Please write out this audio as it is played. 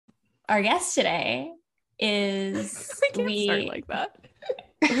our guest today is we can't start like that.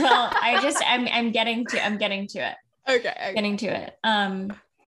 Well, I'm getting to it. Okay. Getting to it.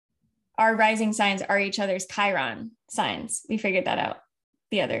 Our rising signs are each other's Chiron signs. We figured that out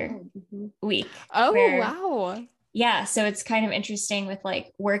the other week. Oh, wow. Yeah. So it's kind of interesting with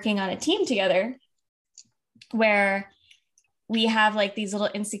like working on a team together where we have like these little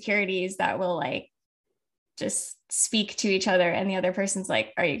insecurities that will like just speak to each other. And the other person's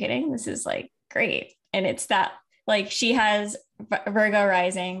like, are you kidding? This is like great. And it's that like she has Virgo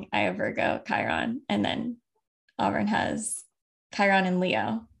rising, I have Virgo Chiron, and then Auburn has Chiron and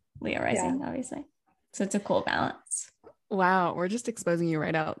Leo rising, obviously. So it's a cool balance. Wow, we're just exposing you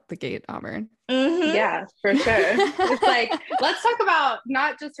right out the gate, Auburn. Mm-hmm. Yeah, for sure. It's like, let's talk about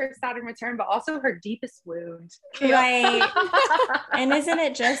not just her Saturn return, but also her deepest wound. Right. And isn't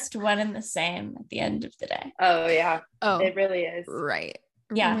it just one and the same at the end of the day? Oh, yeah. Oh, it really is. Right.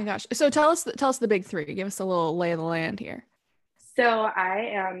 Yeah. Oh my gosh. So tell us the big three. Give us a little lay of the land here. So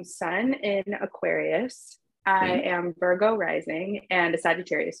I am Sun in Aquarius. I am Virgo rising and a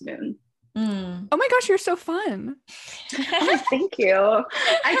Sagittarius moon. Oh my gosh, you're so fun. Oh, thank you.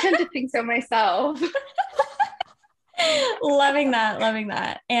 I tend to think so myself. Loving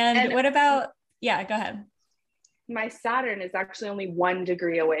that. And what about, go ahead. My Saturn is actually only 1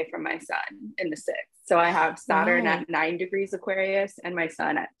 degree away from my sun in the 6th. So I have Saturn at 9 degrees Aquarius and my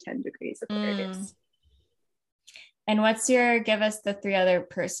sun at 10 degrees Aquarius. And give us the 3 other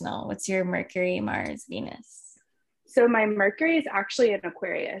personal. What's your Mercury, Mars, Venus? So my Mercury is actually in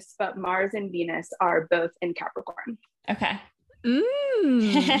Aquarius, but Mars and Venus are both in Capricorn. Okay. We're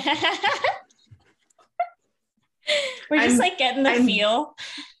just like getting the feel.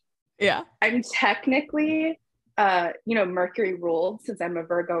 Yeah. I'm technically, Mercury ruled since I'm a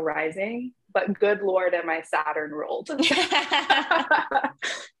Virgo rising, but good Lord, am I Saturn ruled.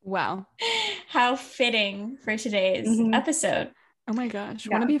 Wow. How fitting for today's episode. Oh my gosh.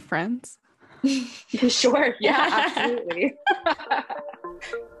 Want to be friends? Sure. Yeah, absolutely.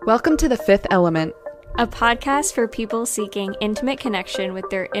 Welcome to The Fifth Element, a podcast for people seeking intimate connection with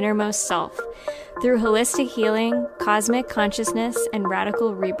their innermost self through holistic healing, cosmic consciousness, and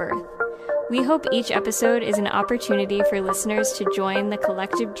radical rebirth. We hope each episode is an opportunity for listeners to join the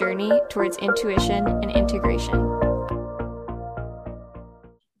collective journey towards intuition and integration.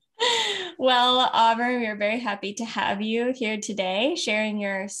 Well, Auburn, we are very happy to have you here today, sharing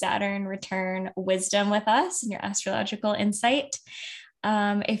your Saturn return wisdom with us and your astrological insight.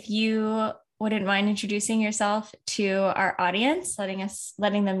 If you wouldn't mind introducing yourself to our audience,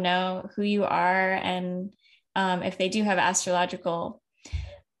 letting them know who you are, and if they do have astrological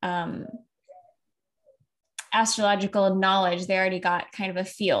knowledge, they already got kind of a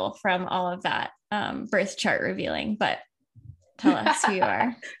feel from all of that birth chart revealing. But tell us who you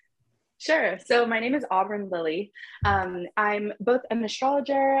are. Sure. So my name is Auburn Lilly. I'm both an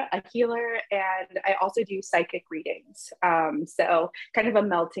astrologer, a healer, and I also do psychic readings. So kind of a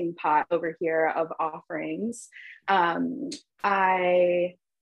melting pot over here of offerings. In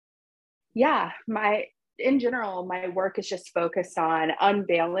general, my work is just focused on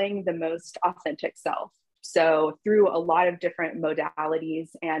unveiling the most authentic self. So through a lot of different modalities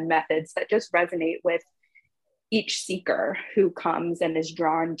and methods that just resonate with each seeker who comes and is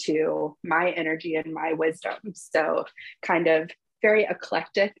drawn to my energy and my wisdom. So kind of very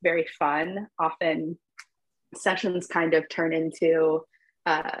eclectic, very fun. Often sessions kind of turn into,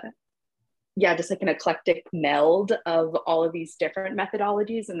 just like an eclectic meld of all of these different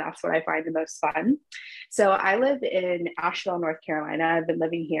methodologies. And that's what I find the most fun. So I live in Asheville, North Carolina. I've been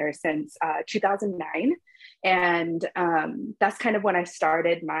living here since 2009. And that's kind of when I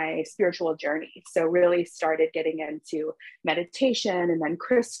started my spiritual journey. So really started getting into meditation and then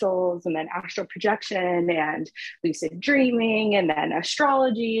crystals and then astral projection and lucid dreaming and then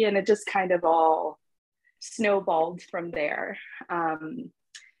astrology. And it just kind of all snowballed from there.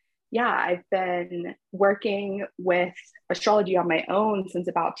 I've been working with astrology on my own since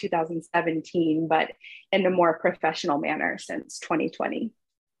about 2017, but in a more professional manner since 2020.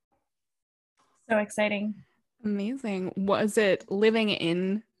 So exciting. Amazing. Was it living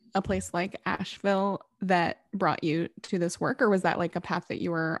in a place like Asheville that brought you to this work, or was that like a path that you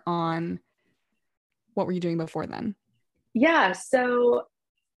were on? What were you doing before then? Yeah. So,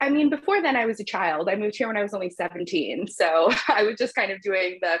 I mean, before then I was a child. I moved here when I was only 17. So I was just kind of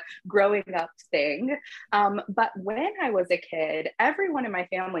doing the growing up thing. But when I was a kid, everyone in my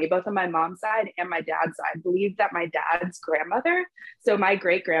family, both on my mom's side and my dad's side, believed that my dad's grandmother, so my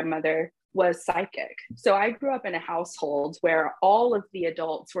great grandmother, was psychic. So I grew up in a household where all of the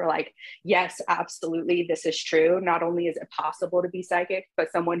adults were like, yes, absolutely, this is true. Not only is it possible to be psychic,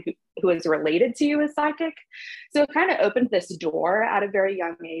 but someone who is related to you is psychic. So it kind of opened this door at a very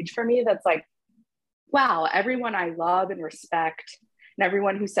young age for me that's like, wow, everyone I love and respect and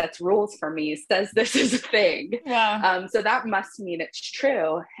everyone who sets rules for me says this is a thing. Wow. So that must mean it's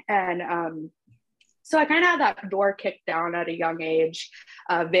true. And so I kind of had that door kicked down at a young age,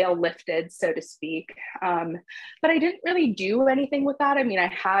 veil lifted, so to speak. But I didn't really do anything with that. I mean, I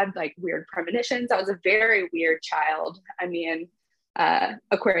had like weird premonitions. I was a very weird child. I mean,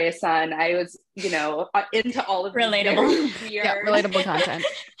 Aquarius sun, I was, into all of relatable, weird, yeah, relatable content.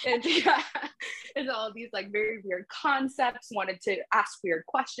 into all of these like very weird concepts, wanted to ask weird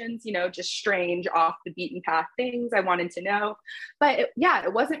questions, just strange off the beaten path things I wanted to know. But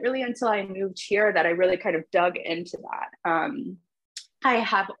it wasn't really until I moved here that I really kind of dug into that. I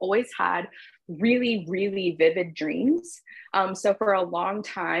have always had really, really vivid dreams. So for a long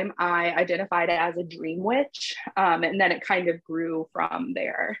time, I identified as a dream witch. And then it kind of grew from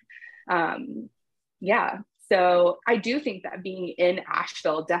there. So I do think that being in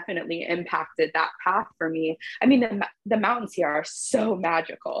Asheville definitely impacted that path for me. I mean, the mountains here are so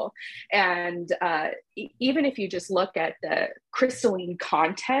magical. And even if you just look at the crystalline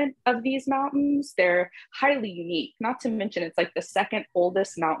content of these mountains, they're highly unique. Not to mention, it's like the second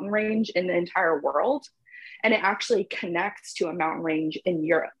oldest mountain range in the entire world. And it actually connects to a mountain range in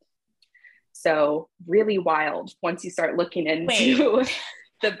Europe. So really wild once you start looking into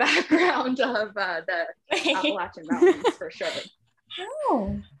the background of the Appalachian Mountains, for sure.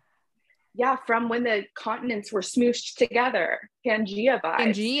 Oh. Yeah, from when the continents wwere smooshed together, Pangea vibes.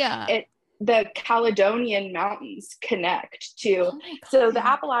 Pangea. The Caledonian Mountains connect to, so the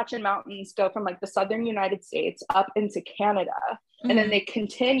Appalachian Mountains go from like the southern United States up into Canada, and then they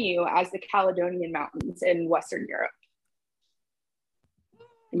continue as the Caledonian Mountains in Western Europe.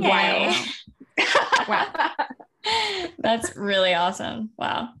 Wow. Wow. That's really awesome.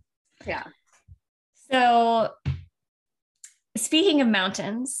 Wow. Yeah. So speaking of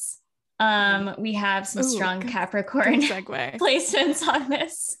mountains, we have some strong Capricorn placements on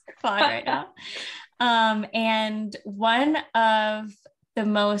this pod right now. And one of the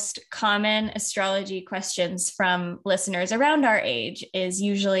most common astrology questions from listeners around our age is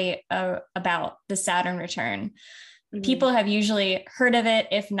usually about the Saturn return. Mm-hmm. People have usually heard of it.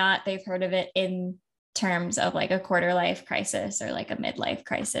 If not, they've heard of it in terms of like a quarter life crisis or like a midlife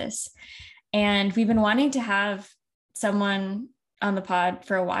crisis. And we've been wanting to have someone on the pod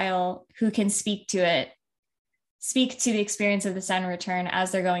for a while who can speak to the experience of the Saturn return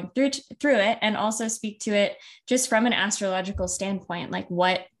as they're going through it, and also speak to it just from an astrological standpoint. Like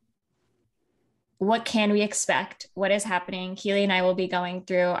what can we expect? What is happening? Keely and I will be going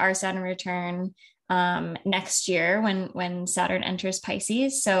through our Saturn return next year when Saturn enters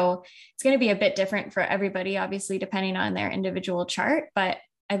Pisces. So it's going to be a bit different for everybody, obviously, depending on their individual chart. But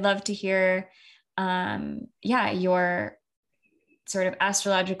I'd love to hear, your sort of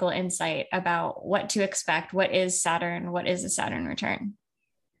astrological insight about what to expect. What is Saturn? What is a Saturn return?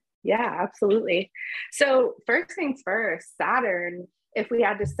 Yeah, absolutely. So first things first, Saturn, if we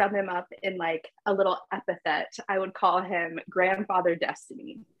had to sum him up in like a little epithet, I would call him Grandfather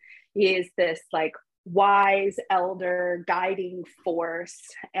Destiny. He is this like wise elder guiding force,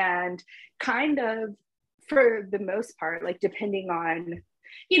 and kind of, for the most part, like depending on,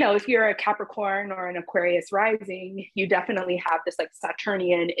 if you're a Capricorn or an Aquarius rising, you definitely have this like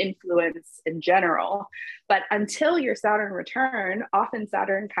Saturnian influence in general. But until your Saturn return, often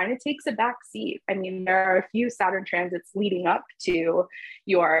Saturn kind of takes a back seat. I mean, there are a few Saturn transits leading up to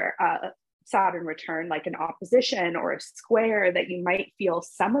your Saturn return, like an opposition or a square, that you might feel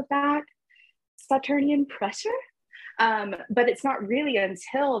some of that Saturnian pressure. But it's not really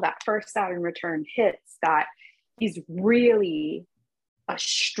until that first Saturn return hits that he's really a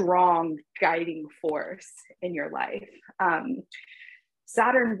strong guiding force in your life.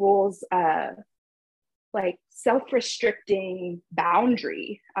 Saturn rules like self-restricting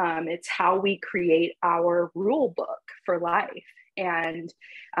boundary. It's how we create our rule book for life. And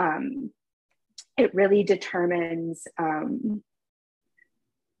it really determines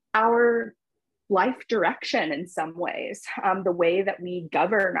our life direction in some ways, the way that we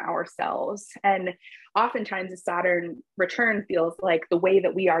govern ourselves. And oftentimes a Saturn return feels like the way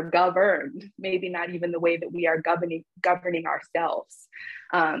that we are governed, maybe not even the way that we are governing ourselves,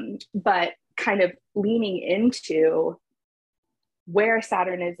 but kind of leaning into where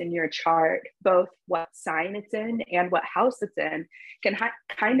Saturn is in your chart, both what sign it's in and what house it's in, can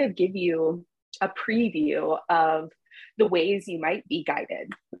kind of give you a preview of the ways you might be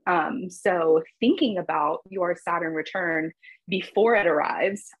guided. So thinking about your Saturn return before it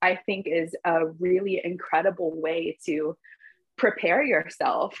arrives, I think is a really incredible way to prepare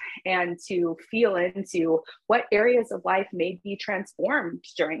yourself and to feel into what areas of life may be transformed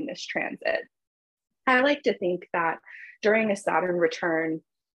during this transit. I like to think that during a Saturn return,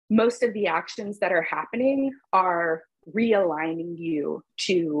 most of the actions that are happening are realigning you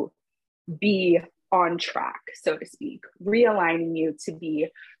to be on track, so to speak, realigning you to be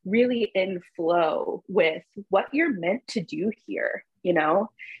really in flow with what you're meant to do here, you know,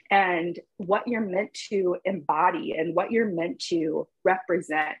 and what you're meant to embody and what you're meant to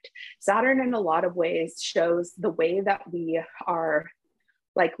represent. Saturn, in a lot of ways, shows the way that we are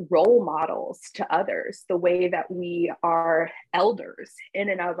like role models to others, the way that we are elders in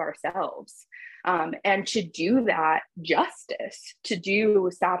and of ourselves. And to do that justice, to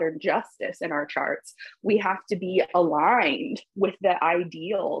do Saturn justice in our charts, we have to be aligned with the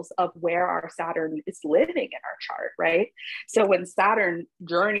ideals of where our Saturn is living in our chart, right? So when Saturn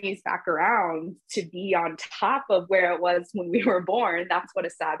journeys back around to be on top of where it was when we were born, that's what a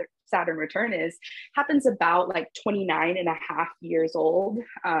Saturn return is, happens about like 29 and a half years old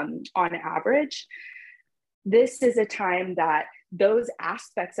on average. This is a time that those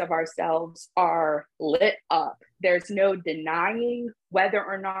aspects of ourselves are lit up. There's no denying whether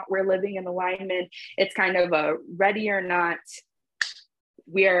or not we're living in alignment. It's kind of a ready or not,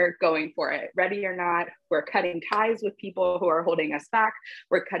 we're going for it. Ready or not, we're cutting ties with people who are holding us back.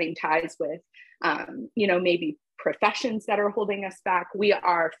 We're cutting ties with, maybe professions that are holding us back. We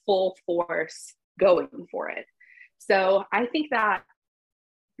are full force going for it. So I think that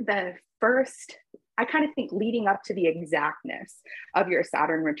I kind of think leading up to the exactness of your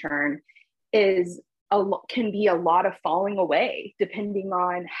Saturn return can be a lot of falling away, depending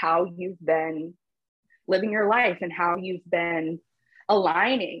on how you've been living your life and how you've been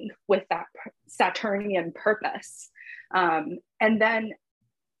aligning with that Saturnian purpose. And then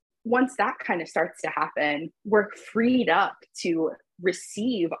once that kind of starts to happen, we're freed up to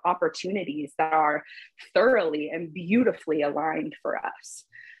receive opportunities that are thoroughly and beautifully aligned for us.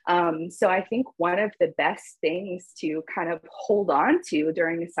 So I think one of the best things to kind of hold on to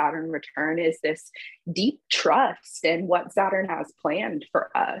during a Saturn return is this deep trust in what Saturn has planned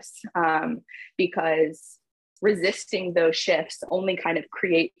for us, because resisting those shifts only kind of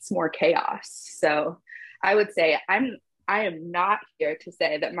creates more chaos. So I would say I am not here to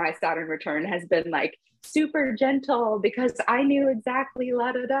say that my Saturn return has been like super gentle because I knew exactly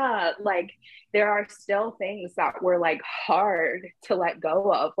like there are still things that were like hard to let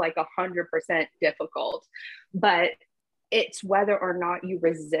go of, like 100% difficult, but it's whether or not you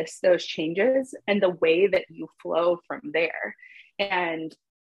resist those changes and the way that you flow from there. And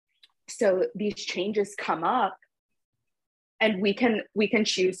so these changes come up and we can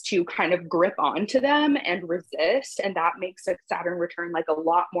choose to kind of grip onto them and resist. And that makes a Saturn return like a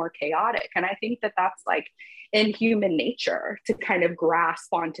lot more chaotic. And I think that that's like in human nature to kind of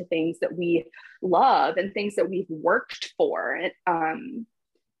grasp onto things that we love and things that we've worked for.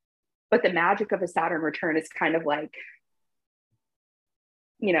 But the magic of a Saturn return is kind of like,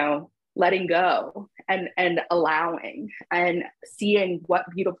 letting go and allowing and seeing what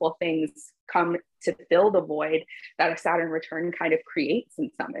beautiful things come to fill the void that a Saturn return kind of creates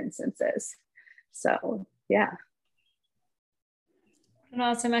in some instances. So, yeah. An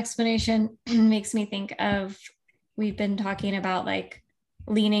awesome explanation. Makes me think of, we've been talking about like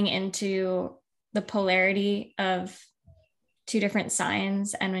leaning into the polarity of two different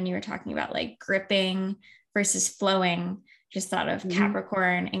signs. And when you were talking about like gripping versus flowing, just thought of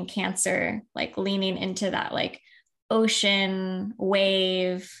Capricorn and Cancer, like leaning into that like ocean,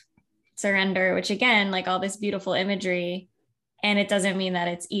 wave, surrender, which again, like all this beautiful imagery. And it doesn't mean that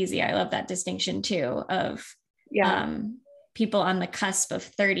it's easy. I love that distinction too of people on the cusp of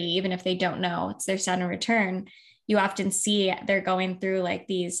 30, even if they don't know it's their Saturn return, you often see they're going through like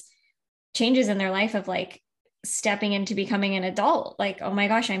these changes in their life of like stepping into becoming an adult. Like, oh my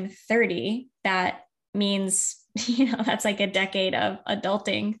gosh, I'm 30. That means, that's like a decade of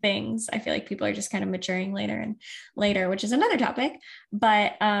adulting things. I feel like people are just kind of maturing later and later, which is another topic.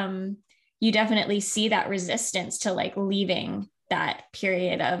 But you definitely see that resistance to like leaving that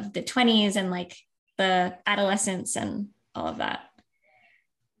period of the 20s and like the adolescence and all of that.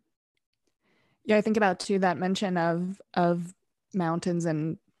 Yeah, I think about too that mention of mountains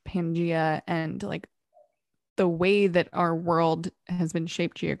and Pangea and like the way that our world has been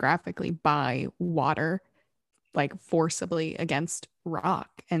shaped geographically by water, like forcibly against rock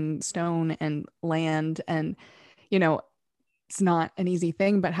and stone and land. And, it's not an easy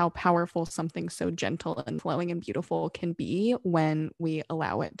thing, but how powerful something so gentle and flowing and beautiful can be when we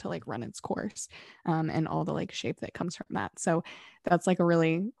allow it to like run its course, and all the like shape that comes from that. So that's like a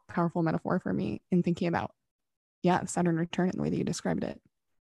really powerful metaphor for me in thinking about, yeah, Saturn return in the way that you described it.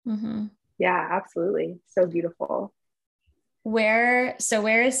 Mm-hmm. Yeah, absolutely. So beautiful. Where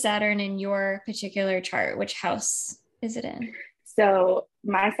is Saturn in your particular chart? Which house is it in? So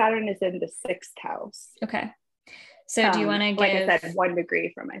my Saturn is in the 6th house. Okay. So do you want to give, like I said, 1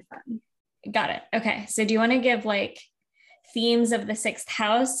 degree from my sun. Got it. Okay. So do you want to give like themes of the 6th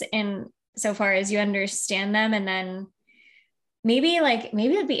house in so far as you understand them? And then maybe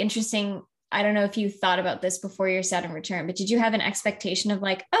it'd be interesting. I don't know if you thought about this before your Saturn return, but did you have an expectation of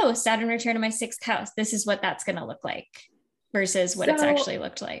like, oh, Saturn return in my 6th house, this is what that's going to look like versus what it's actually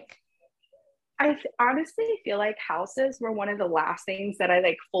looked like? I honestly feel like houses were one of the last things that I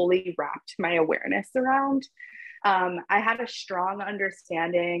like fully wrapped my awareness around. I had a strong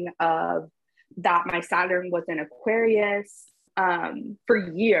understanding of that my Saturn was in Aquarius for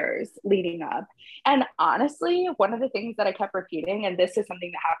years leading up. And honestly, one of the things that I kept repeating, and this is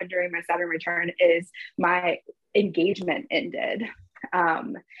something that happened during my Saturn return, is my engagement ended.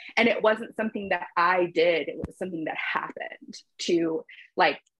 And it wasn't something that I did, it was something that happened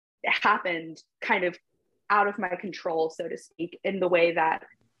kind of out of my control, so to speak, in the way that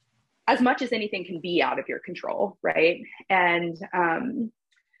as much as anything can be out of your control, right? And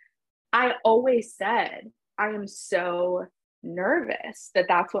I always said, I am so nervous that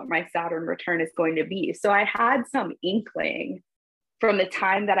that's what my Saturn return is going to be. So I had some inkling from the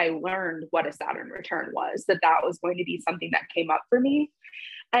time that I learned what a Saturn return was, that was going to be something that came up for me.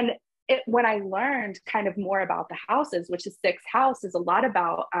 And when I learned kind of more about the houses, which the 6th house is a lot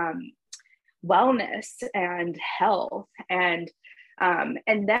about wellness and health, and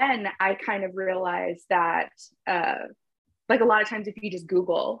then I kind of realized that like a lot of times if you just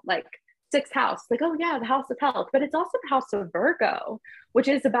Google like 6th house, like, oh yeah, the house of health, but it's also the house of Virgo, which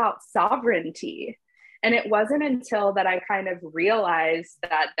is about sovereignty. And it wasn't until that I kind of realized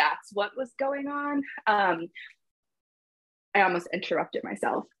that that's what was going on. I almost interrupted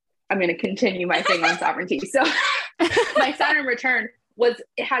myself. I'm going to continue my thing on sovereignty. So my Saturn return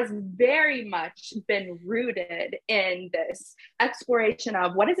has very much been rooted in this exploration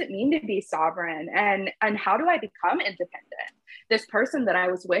of what does it mean to be sovereign, and how do I become independent? This person that I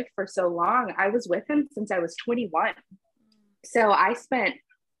was with for so long, I was with him since I was 21. So I spent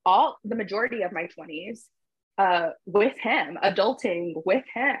the majority of my 20s with him, adulting with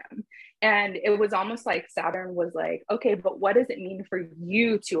him. And it was almost like Saturn was like, okay, but what does it mean for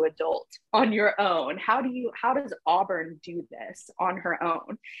you to adult on your own? How does Auburn do this on her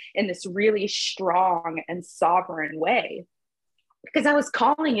own in this really strong and sovereign way? Because I was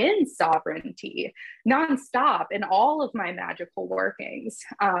calling in sovereignty nonstop in all of my magical workings.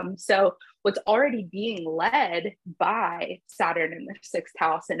 So was already being led by Saturn in the 6th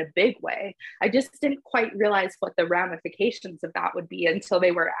house in a big way. I just didn't quite realize what the ramifications of that would be until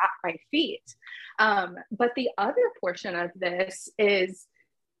they were at my feet. But the other portion of this is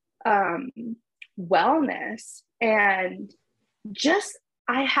wellness, and just,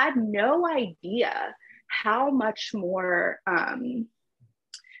 I had no idea how much more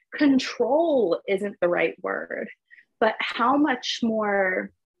control isn't the right word, but how much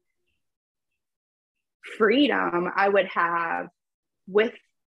more freedom I would have with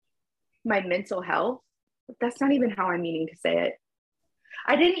my mental health. That's not even how I'm meaning to say it.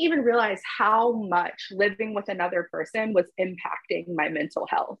 I didn't even realize how much living with another person was impacting my mental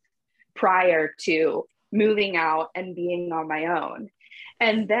health prior to moving out and being on my own.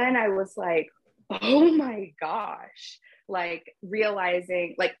 And then I was like, oh my gosh, like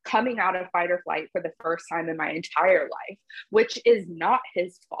realizing, like coming out of fight or flight for the first time in my entire life, which is not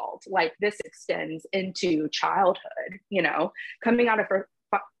his fault. Like this extends into childhood, coming out of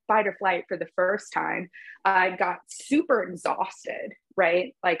fight or flight for the first time. I got super exhausted,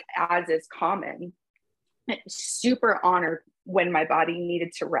 right? Like as is common, super honored when my body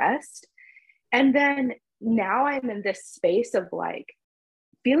needed to rest. And then now I'm in this space of like,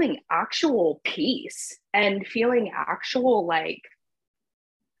 feeling actual peace and feeling actual, like,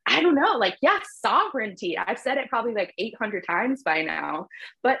 I don't know, like, yes, sovereignty. I've said it probably like 800 times by now,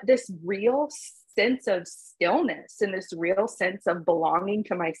 but this real sense of stillness and this real sense of belonging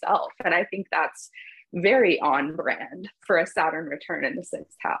to myself. And I think that's very on brand for a Saturn return in the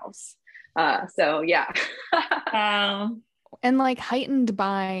 6th house. So yeah. And like heightened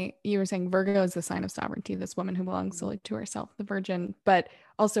by, you were saying Virgo is the sign of sovereignty, this woman who belongs to herself, the virgin, but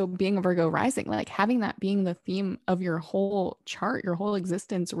also being a Virgo rising, like having that being the theme of your whole chart, your whole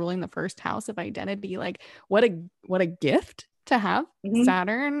existence, ruling the 1st house of identity. Like what a gift to have Mhm.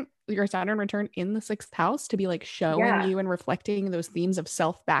 Saturn, your Saturn return in the sixth house to be like showing Yeah. you and reflecting those themes of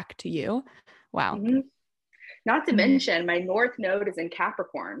self back to you. Wow. Mhm. Not to Mhm. mention, my North Node is in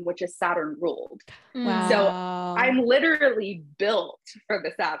Capricorn, which is Saturn ruled. Mm. So Wow. I'm literally built for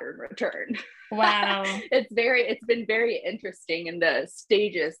the Saturn return. Wow. It's been very interesting in the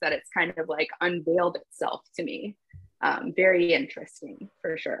stages that it's kind of like unveiled itself to me. Very interesting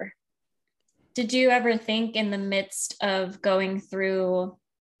for sure. Did you ever think in the midst of going through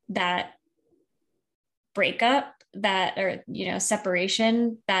that breakup, that, or, you know,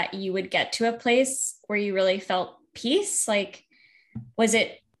 separation, that you would get to a place where you really felt peace? Like, was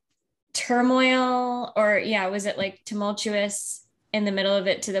it turmoil, or yeah, was it like tumultuous in the middle of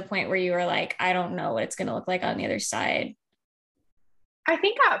it to the point where you were like, I don't know what it's going to look like on the other side? I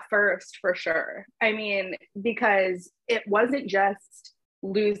think at first, for sure. I mean, because it wasn't just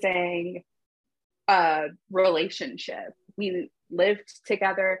losing a relationship. We lived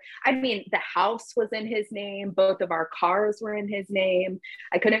together. I mean, the house was in his name. Both of our cars were in his name.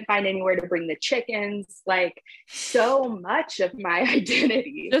 I couldn't find anywhere to bring the chickens. Like, so much of my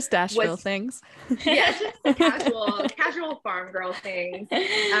identity Just Asheville was, things. yeah, just the casual farm girl things.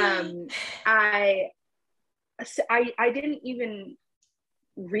 I didn't even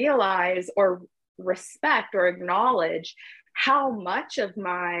realize or respect or acknowledge how much of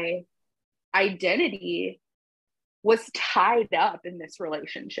my identity was tied up in this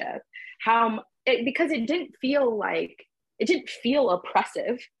relationship. Because it didn't feel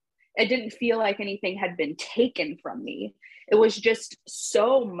oppressive. It didn't feel like anything had been taken from me. It was just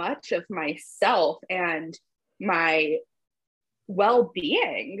so much of myself and my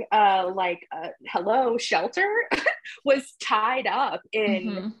well-being, hello, shelter, was tied up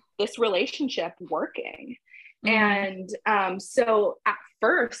in this relationship working. And so at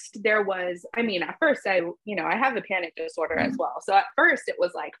first I have a panic disorder as well. So at first it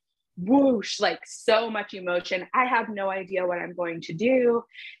was like whoosh, like so much emotion. I have no idea what I'm going to do.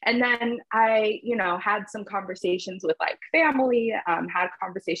 And then I, had some conversations with like family, had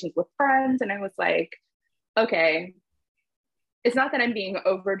conversations with friends, and I was like, okay, it's not that I'm being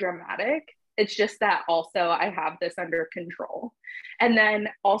over dramatic. It's just that also I have this under control. And then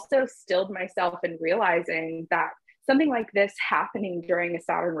also stilled myself in realizing that something like this happening during a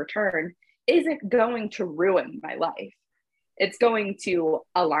Saturn return isn't going to ruin my life. It's going to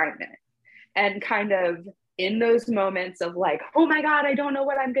align it. And kind of in those moments of like, oh my God, I don't know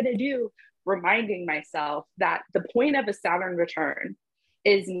what I'm going to do, reminding myself that the point of a Saturn return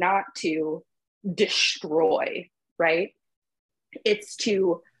is not to destroy, right? It's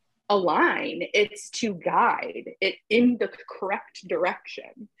to align, it's to guide it in the correct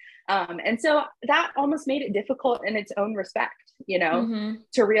direction. And so that almost made it difficult in its own respect,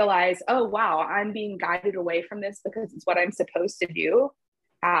 to realize, oh, wow, I'm being guided away from this because it's what I'm supposed to do.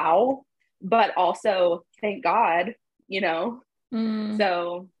 Ow. But also, thank God,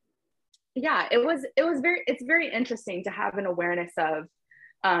 So yeah, it's very interesting to have an awareness of,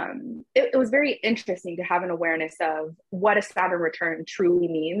 it was very interesting to have an awareness of what a Saturn return truly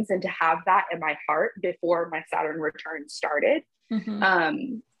means, and to have that in my heart before my Saturn return started.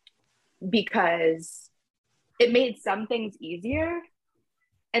 Because it made some things easier,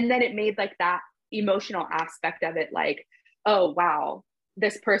 and then it made like that emotional aspect of it like, oh wow,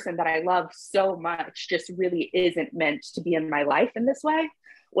 this person that I love so much just really isn't meant to be in my life in this way,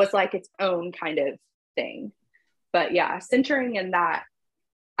 was like its own kind of thing. But yeah, centering in that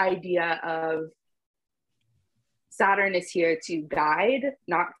idea of Saturn is here to guide,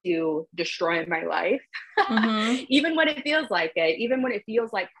 not to destroy my life. Even when it feels like it, even when it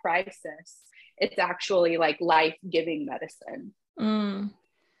feels like crisis, it's actually like life-giving medicine.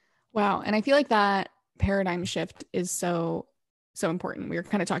 Wow. And I feel like that paradigm shift is so important. We were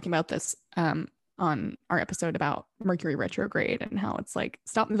kind of talking about this on our episode about Mercury retrograde, and how it's like,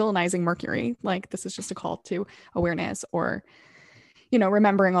 stop villainizing Mercury. Like, this is just a call to awareness, or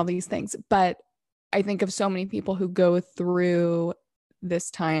remembering all these things. But I think of so many people who go through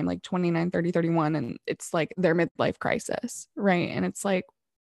this time, like 29, 30, 31, and it's like their midlife crisis, right? And it's like,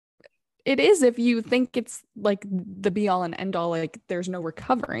 it is, if you think it's like the be all and end all, like there's no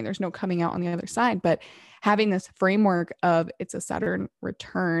recovering, there's no coming out on the other side. But having this framework of it's a Saturn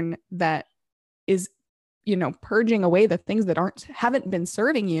return that is, purging away the things that haven't been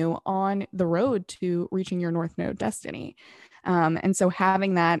serving you on the road to reaching your North Node destiny. And so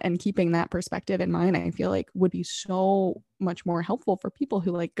having that and keeping that perspective in mind, I feel like would be so much more helpful for people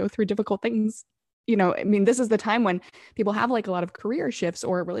who like go through difficult things. This is the time when people have like a lot of career shifts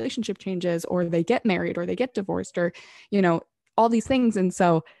or relationship changes, or they get married or they get divorced, or, all these things. And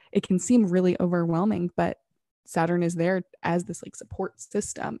so it can seem really overwhelming, but Saturn is there as this like support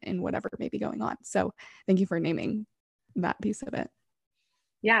system in whatever may be going on. So thank you for naming that piece of it.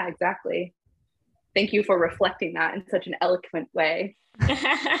 Yeah, exactly. Thank you for reflecting that in such an eloquent way.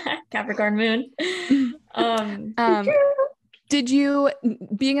 Capricorn moon. Did you,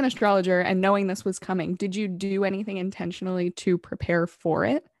 being an astrologer and knowing this was coming, did you do anything intentionally to prepare for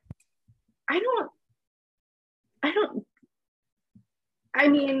it? I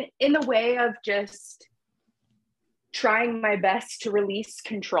mean, in the way of just trying my best to release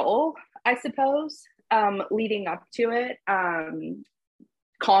control, I suppose, leading up to it,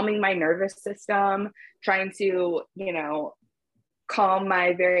 calming my nervous system, trying to, calm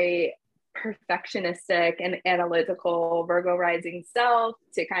my very perfectionistic and analytical Virgo rising self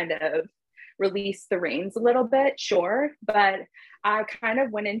to kind of release the reins a little bit, sure. But I kind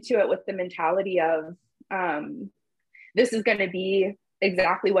of went into it with the mentality of this is going to be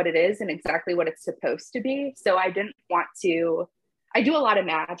exactly what it is and exactly what it's supposed to be. So I didn't want to, I do a lot of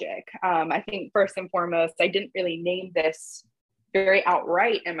magic. I think first and foremost, I didn't really name this very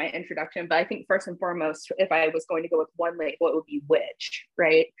outright in my introduction, but I think first and foremost, if I was going to go with one label, it would be witch,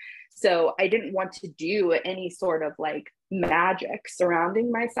 right? So I didn't want to do any sort of like magic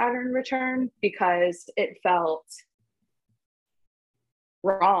surrounding my Saturn return because it felt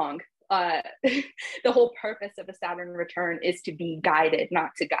wrong. The whole purpose of a Saturn return is to be guided, not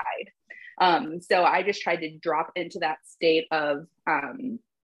to guide. So I just tried to drop into that state of,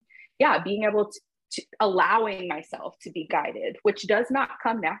 being able to allowing myself to be guided, which does not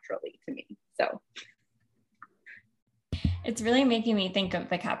come naturally to me. So it's really making me think of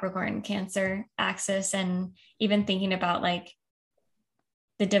the Capricorn Cancer axis, and even thinking about like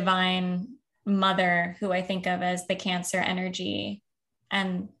the divine mother, who I think of as the Cancer energy,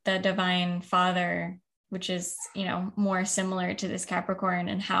 and the divine father, which is, more similar to this Capricorn,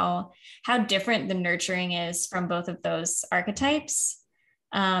 and how different the nurturing is from both of those archetypes.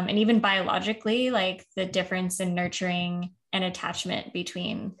 And even biologically, like the difference in nurturing and attachment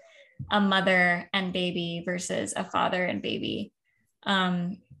between a mother and baby versus a father and baby.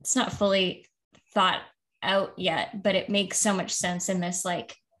 It's not fully thought out yet, but it makes so much sense in this,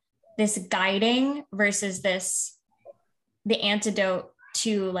 like this guiding versus the antidote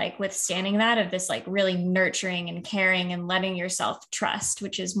to like withstanding that, of this like really nurturing and caring and letting yourself trust,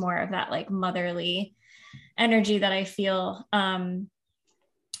 which is more of that like motherly energy that I feel.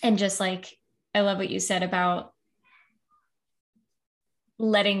 And just like, I love what you said about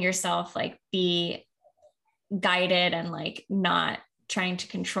letting yourself like be guided and like not trying to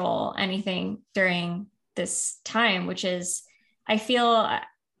control anything during this time, which is, I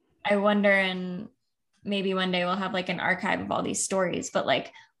wonder, and maybe one day we'll have like an archive of all these stories, but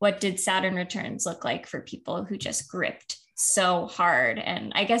like, what did Saturn returns look like for people who just gripped so hard?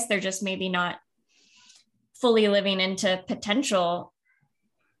 And I guess they're just maybe not fully living into potential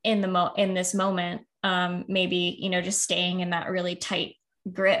in this moment, maybe, just staying in that really tight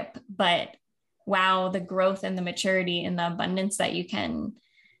grip. But wow, the growth and the maturity and the abundance that you can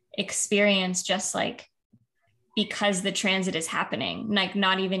experience, just like because the transit is happening, like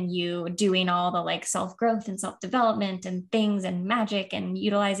not even you doing all the like self-growth and self-development and things and magic and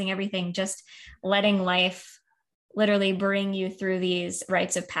utilizing everything, just letting life literally bring you through these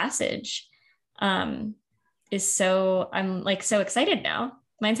rites of passage, is so, I'm like so excited now.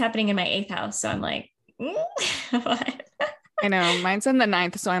 Mine's happening in my 8th house. So I'm like, what? I know, mine's in the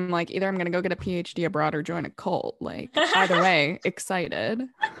 9th. So I'm like, either I'm going to go get a PhD abroad or join a cult. Like either way, excited.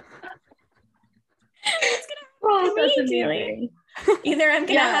 It's gonna happen to me, Julie. Either I'm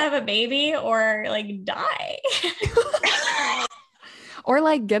going to have a baby or like die. Or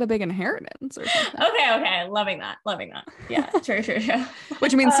like get a big inheritance or something. Okay. Loving that. Yeah, true.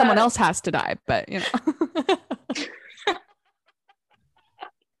 Which means someone else has to die, but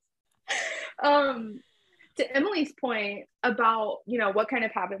to Emily's point about, what kind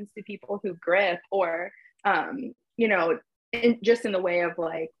of happens to people who grip, or, just in the way of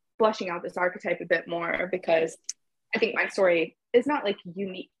like fleshing out this archetype a bit more, because I think my story is not like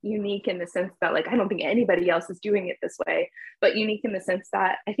unique in the sense that like, I don't think anybody else is doing it this way, but unique in the sense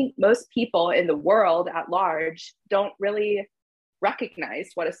that I think most people in the world at large don't really recognize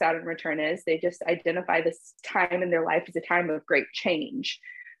what a Saturn return is. They just identify this time in their life as a time of great change.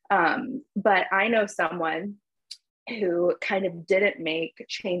 But I know someone who kind of didn't make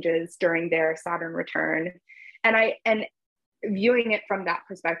changes during their Saturn return. And viewing it from that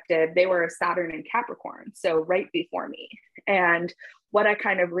perspective, they were Saturn and Capricorn, so right before me. And what I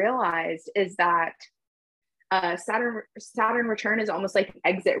kind of realized is that Saturn return is almost like an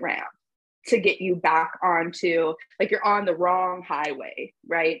exit ramp to get you back onto, like you're on the wrong highway,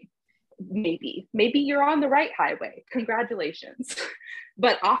 right? maybe you're on the right highway. Congratulations.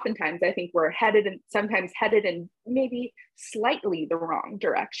 But oftentimes I think we're sometimes headed in maybe slightly the wrong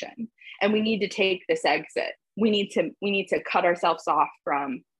direction. And we need to take this exit. We need to cut ourselves off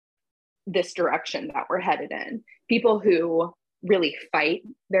from this direction that we're headed in. People who really fight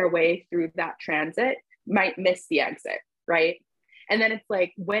their way through that transit might miss the exit, right? And then it's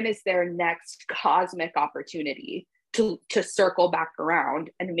like, when is their next cosmic opportunity to circle back around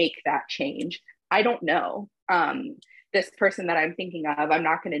and make that change? I don't know. This person that I'm thinking of, I'm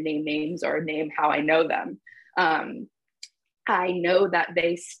not going to name names or name how I know them. I know that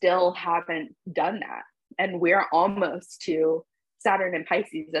they still haven't done that. And we're almost to Saturn and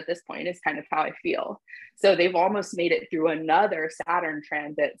Pisces at this point, is kind of how I feel. So they've almost made it through another Saturn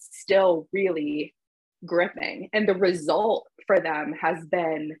transit, still really gripping. And the result for them has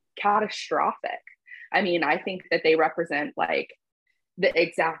been catastrophic. I mean, I think that they represent like the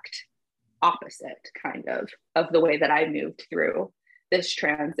exact opposite kind of the way that I moved through this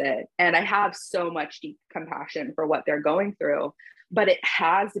transit. And I have so much deep compassion for what they're going through, but it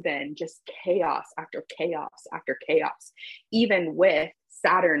has been just chaos after chaos after chaos, even with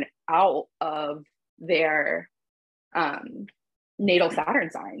Saturn out of their natal Saturn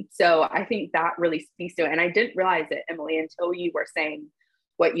sign. So I think that really speaks to it. And I didn't realize it, Emily, until you were saying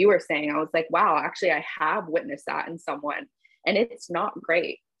what you were saying. I was like, wow, actually I have witnessed that in someone, and it's not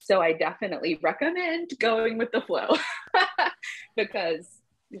great. So I definitely recommend going with the flow because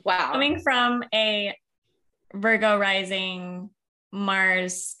wow. Coming from a Virgo rising,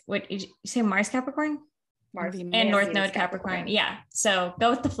 Mars, what did you say, Mars Capricorn? Mars and North Node Capricorn. Yeah. So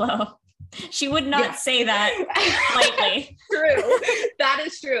go with the flow. She would not say that lightly. True. That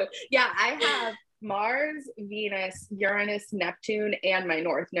is true. Yeah. I have Mars, Venus, Uranus, Neptune, and my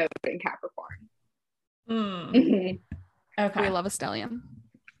North Node in Capricorn. Mm-hmm. Okay. We love a stellium.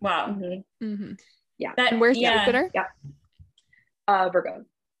 Wow. Mm-hmm. Mm-hmm. Yeah. And where's Jupiter? Yeah. Virgo.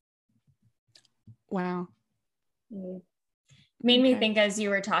 Wow. Mm-hmm. Made me think as you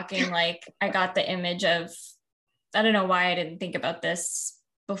were talking, like I got the image of, I don't know why I didn't think about this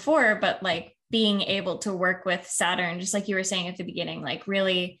before, but like being able to work with Saturn, just like you were saying at the beginning, like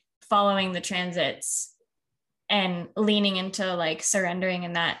really following the transits and leaning into like surrendering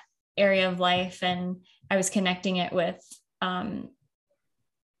in that area of life. And I was connecting it with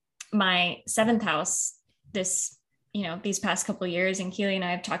my 7th house these past couple of years. And Keely and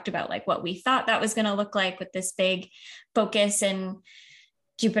I have talked about like what we thought that was going to look like with this big focus in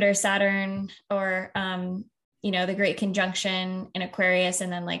Jupiter, Saturn, or, the great conjunction in Aquarius,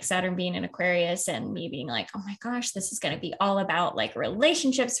 and then like Saturn being in Aquarius, and me being like, oh my gosh, this is going to be all about like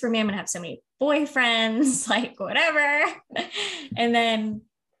relationships for me. I'm going to have so many boyfriends, like whatever. And then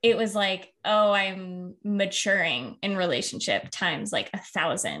it was like, oh, I'm maturing in relationship times like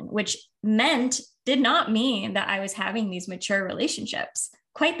 1,000, which did not mean that I was having these mature relationships.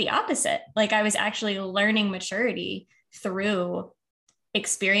 Quite the opposite. Like I was actually learning maturity through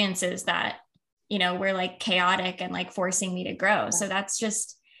experiences that, were like chaotic and like forcing me to grow. So that's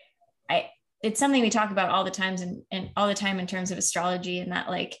just, it's something we talk about all the times and all the time in terms of astrology, and that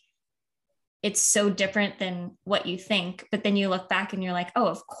like, it's so different than what you think, but then you look back and you're like, oh,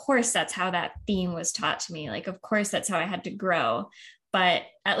 of course, that's how that theme was taught to me. Like, of course, that's how I had to grow. But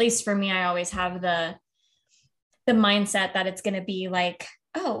at least for me, I always have the mindset that it's going to be like,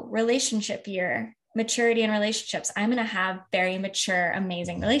 oh, relationship year, maturity in relationships. I'm going to have very mature,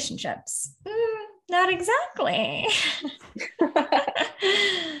 amazing relationships. Not exactly.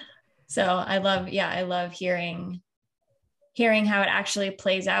 So I love hearing how it actually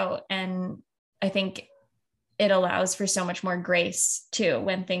plays out. And I think it allows for so much more grace too,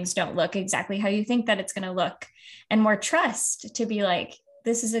 when things don't look exactly how you think that it's going to look, and more trust to be like,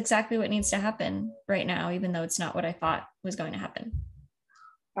 this is exactly what needs to happen right now, even though it's not what I thought was going to happen.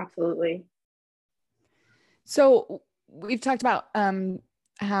 Absolutely. So we've talked about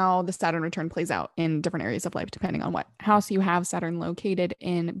how the Saturn return plays out in different areas of life, depending on what house you have Saturn located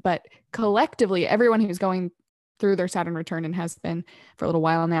in. But collectively, everyone who's going through their Saturn return, and has been for a little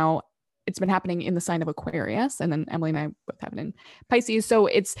while now, it's been happening in the sign of Aquarius. And then Emily and I both have it in Pisces. So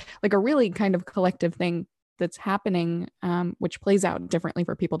it's like a really kind of collective thing that's happening, which plays out differently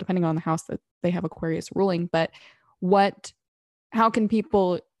for people depending on the house that they have Aquarius ruling. But how can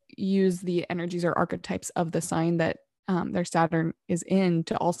people use the energies or archetypes of the sign that their Saturn is in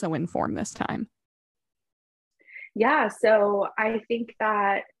to also inform this time? Yeah, so I think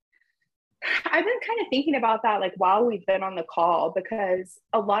that I've been kind of thinking about that like while we've been on the call, because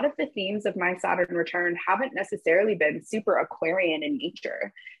a lot of the themes of my Saturn return haven't necessarily been super Aquarian in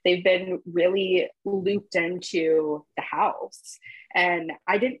nature. They've been really looped into the house. And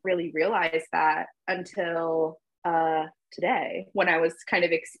I didn't really realize that until today when I was kind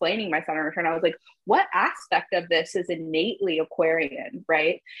of explaining my Saturn return. I was like, what aspect of this is innately Aquarian,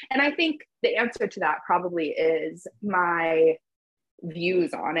 right? And I think the answer to that probably is my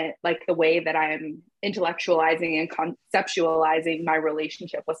views on it, like the way that I'm intellectualizing and conceptualizing my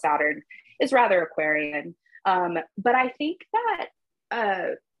relationship with Saturn is rather Aquarian. But I think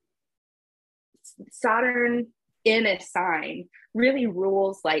that Saturn in a sign really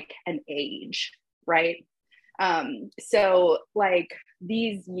rules like an age, right? So like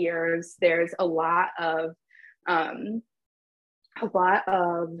these years, there's a lot of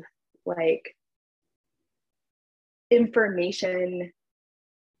like information.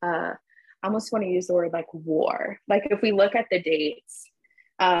 I almost want to use the word like war. Like if we look at the dates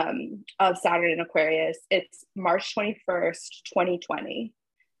of Saturn in Aquarius, it's March 21st, 2020,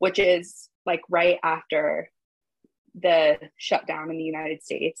 which is like right after the shutdown in the United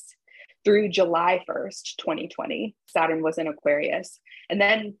States, through July 1st, 2020, Saturn was in Aquarius. And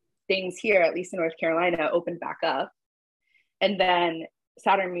then things here, at least in North Carolina, opened back up. And then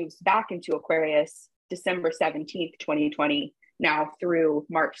Saturn moves back into Aquarius December 17th, 2020, now through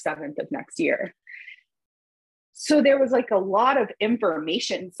March 7th of next year. So there was like a lot of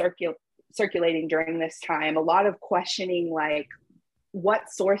information circulating during this time, a lot of questioning, like what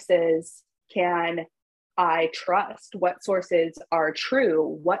sources can I trust? What sources are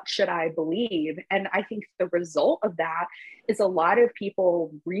true? What should I believe? And I think the result of that is a lot of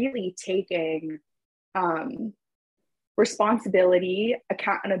people really taking responsibility,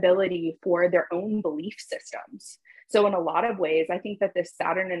 accountability for their own belief systems. So in a lot of ways, I think that this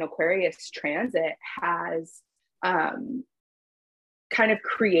Saturn and Aquarius transit has kind of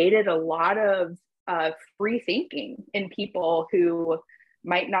created a lot of free thinking in people who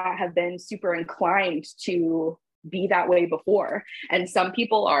might not have been super inclined to be that way before. And some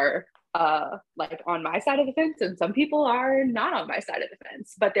people are like on my side of the fence, and some people are not on my side of the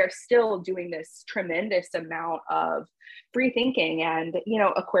fence, but they're still doing this tremendous amount of free thinking. And, you know,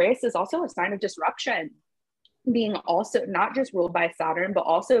 Aquarius is also a sign of disruption, being also not just ruled by Saturn, but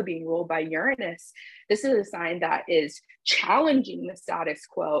also being ruled by Uranus. This is a sign that is challenging the status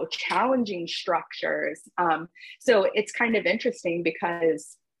quo, challenging structures. So it's kind of interesting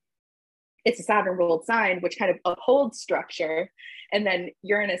because it's a Saturn ruled sign, which kind of upholds structure. And then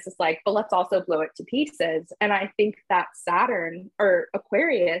Uranus is like, but let's also blow it to pieces. And I think that Saturn or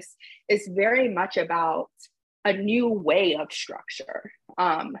Aquarius is very much about a new way of structure,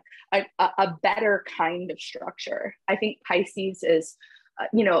 a better kind of structure. I think Pisces is,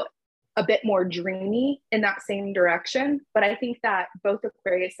 you know, a bit more dreamy in that same direction. But I think that both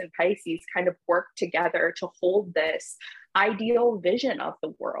Aquarius and Pisces kind of work together to hold this ideal vision of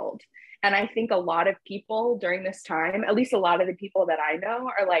the world. And I think a lot of people during this time, at least a lot of the people that I know,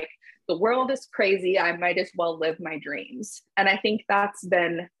 are like, the world is crazy. I might as well live my dreams. And I think that's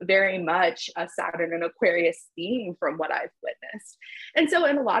been very much a Saturn and Aquarius theme from what I've witnessed. And so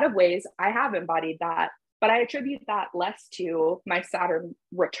in a lot of ways, I have embodied that, but I attribute that less to my Saturn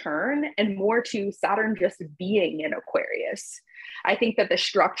return and more to Saturn just being in Aquarius. I think that the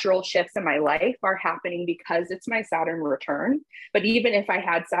structural shifts in my life are happening because it's my Saturn return. But even if I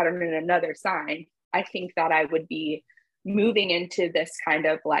had Saturn in another sign, I think that I would be moving into this kind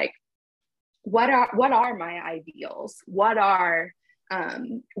of like, what are my ideals? What are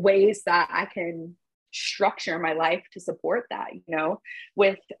ways that I can structure my life to support that? You know,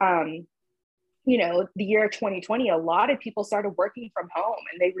 with you know, the year 2020, a lot of people started working from home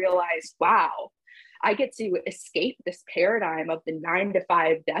and they realized, wow, I get to escape this paradigm of the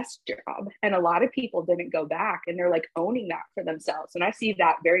 9-to-5 desk job. And a lot of people didn't go back, and they're like owning that for themselves. And I see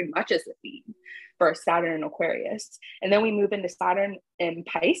that very much as a theme for Saturn and Aquarius. And then we move into Saturn and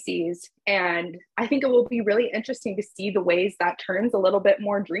Pisces. And I think it will be really interesting to see the ways that turns a little bit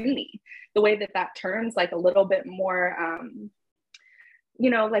more dreamy, the way that that turns like a little bit more, you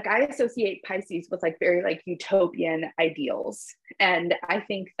know, like I associate Pisces with like very like utopian ideals. And I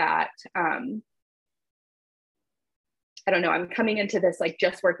think that, I don't know, I'm coming into this like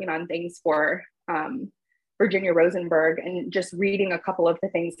just working on things for Virginia Rosenberg and just reading a couple of the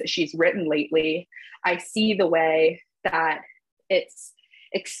things that she's written lately. I see the way that it's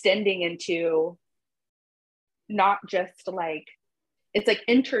extending into not just like, it's like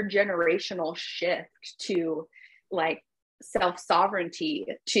intergenerational shift to like self-sovereignty,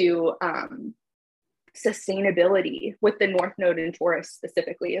 to sustainability with the North Node in Taurus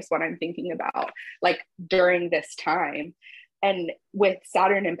specifically is what I'm thinking about, like during this time. And with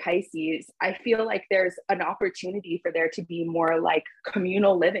Saturn and Pisces, I feel like there's an opportunity for there to be more like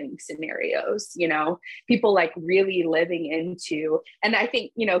communal living scenarios, you know, people like really living into, and I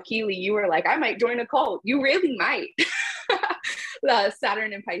think, you know, Keely, you were like, I might join a cult. You really might.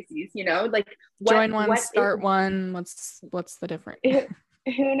 Saturn and Pisces, you know, like join one, start one. What's the difference?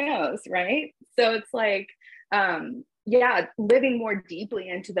 Who knows, right? So it's like, yeah, living more deeply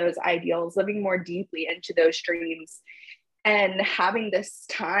into those ideals, living more deeply into those dreams, and having this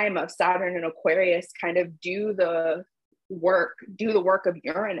time of Saturn and Aquarius kind of do the work of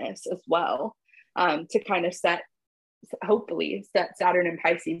Uranus as well, to kind of hopefully set Saturn and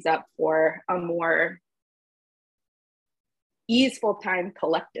Pisces up for a more easeful time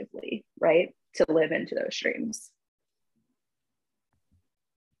collectively, right? To live into those dreams.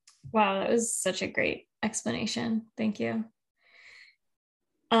 Wow, that was such a great explanation. Thank you.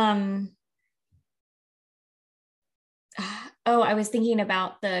 Oh, I was thinking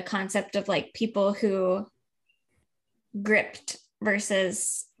about the concept of like people who gripped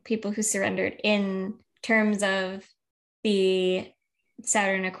versus people who surrendered in terms of the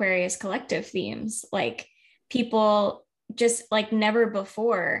Saturn Aquarius collective themes. Like people just like never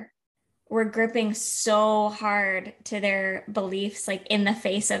before were gripping so hard to their beliefs, like in the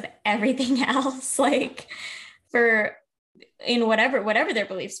face of everything else, like in whatever their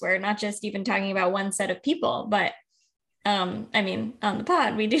beliefs were, not just even talking about one set of people, but I mean, on the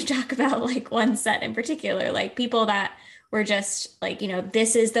pod, we do talk about like one set in particular, like people that were just like, you know,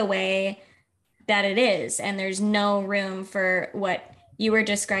 this is the way that it is. And there's no room for what you were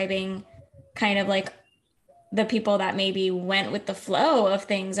describing, kind of like the people that maybe went with the flow of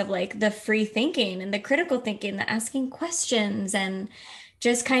things, of like the free thinking and the critical thinking, the asking questions, and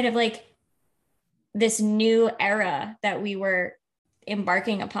just kind of like this new era that we were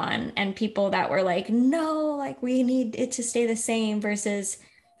embarking upon, and people that were like, no, like we need it to stay the same, versus,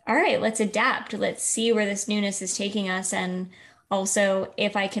 all right, let's adapt, let's see where this newness is taking us. And also,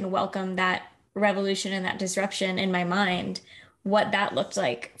 if I can welcome that revolution and that disruption in my mind, what that looked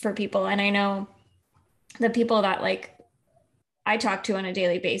like for people. And I know the people that like I talk to on a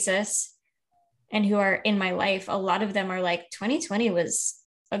daily basis and who are in my life, a lot of them are like, 2020 was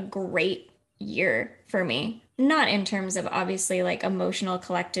a great year for me. Not in terms of obviously like emotional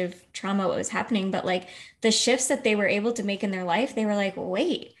collective trauma, what was happening, but like the shifts that they were able to make in their life, they were like,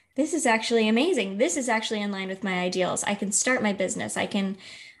 wait, this is actually amazing. This is actually in line with my ideals. I can start my business. I can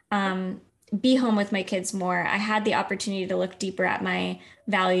be home with my kids more. I had the opportunity to look deeper at my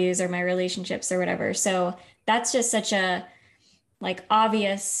values or my relationships or whatever. So that's just such a like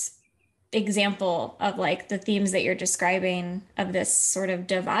obvious example of like the themes that you're describing, of this sort of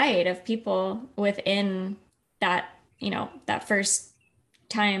divide of people within that, you know, that first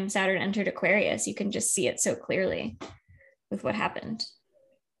time Saturn entered Aquarius. You can just see it so clearly with what happened.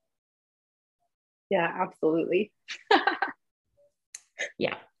 Yeah, absolutely.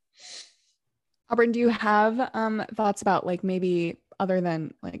 Yeah. Auburn, do you have thoughts about like maybe other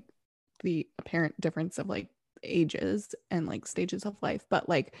than like the apparent difference of like ages and like stages of life, but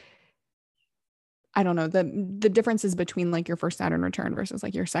like I don't know, the differences between like your first Saturn return versus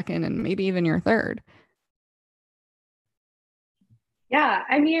like your second and maybe even your third? Yeah,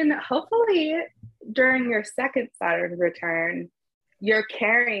 I mean, hopefully during your second Saturn return, you're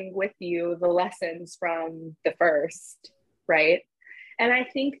carrying with you the lessons from the first, right? And I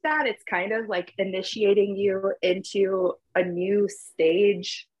think that it's kind of like initiating you into a new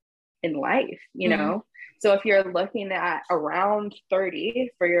stage in life, you know? So if you're looking at around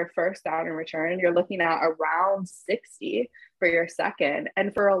 30 for your first Saturn return, you're looking at around 60 for your second.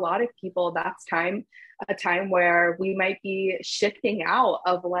 And for a lot of people, that's a time where we might be shifting out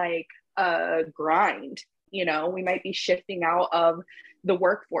of like a grind, you know, we might be shifting out of the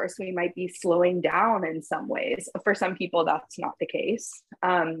workforce. We might be slowing down in some ways. For some people, that's not the case.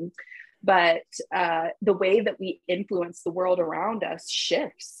 But the way that we influence the world around us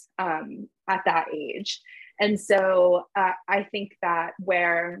shifts at that age. And so I think that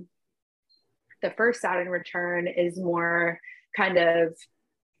where the first Saturn return is more kind of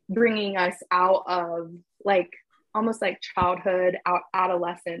bringing us out of like almost like childhood,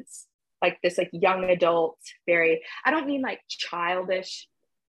 adolescence, like this like young adult, I don't mean like childish.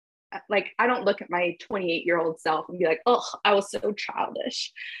 Like I don't look at my 28-year-old self and be like, oh, I was so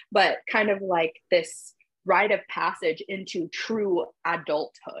childish, but kind of like this rite of passage into true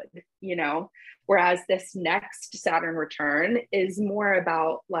adulthood, you know? Whereas this next Saturn return is more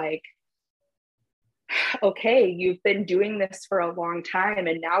about like okay, you've been doing this for a long time,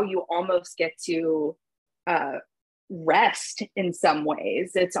 and now you almost get to rest in some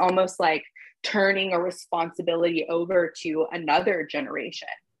ways. It's almost like turning a responsibility over to another generation,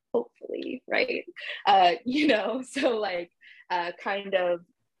 hopefully, right? So like kind of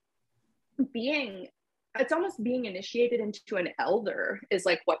being, it's almost being initiated into an elder is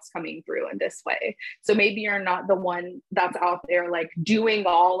like what's coming through in this way. So maybe you're not the one that's out there like doing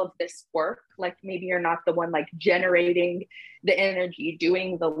all of this work. Like maybe you're not the one like generating the energy,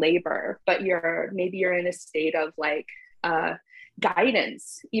 doing the labor, but maybe you're in a state of like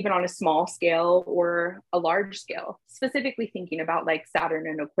guidance, even on a small scale or a large scale, specifically thinking about like Saturn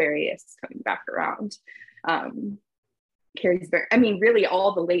and Aquarius coming back around. Carries really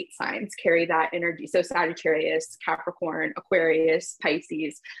all the late signs carry that energy. So Sagittarius, Capricorn, Aquarius,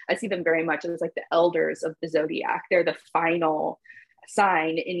 Pisces, I see them very much as like the elders of the zodiac. They're the final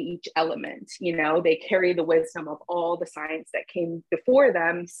sign in each element. They carry the wisdom of all the signs that came before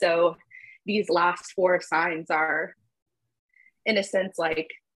them. So these last 4 signs are, in a sense, like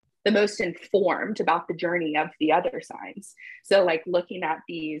the most informed about the journey of the other signs. So like looking at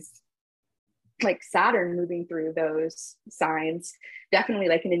these, like Saturn moving through those signs, definitely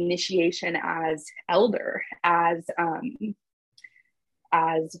like an initiation as elder, as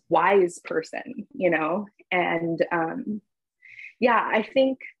wise person, and I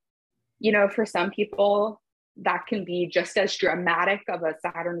think, for some people that can be just as dramatic of a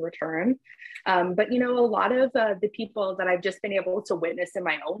Saturn return. But, a lot of the people that I've just been able to witness in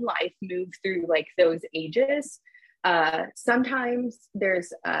my own life move through like those ages. Sometimes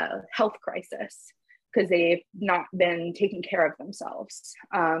there's a health crisis because they've not been taking care of themselves.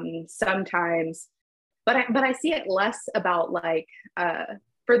 Sometimes, but I see it less about like,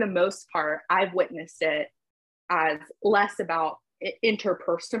 for the most part, I've witnessed it as less about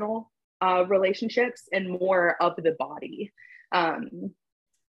interpersonal relationships and more of the body.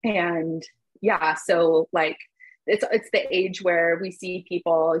 So like, it's the age where we see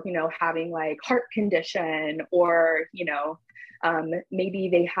people, having like heart condition, or, maybe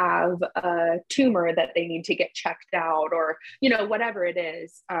they have a tumor that they need to get checked out, or, whatever it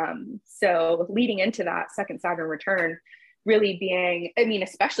is. So leading into that second Saturn return, really being,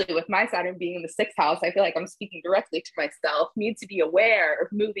 especially with my Saturn being in the 6th house, I feel like I'm speaking directly to myself, need to be aware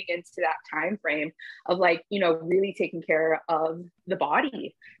of moving into that time frame of like, really taking care of the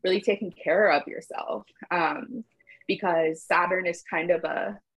body, really taking care of yourself. Because Saturn is kind of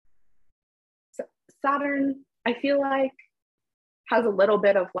Saturn, I feel like, has a little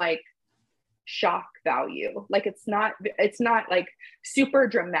bit of like shock value. Like it's not like super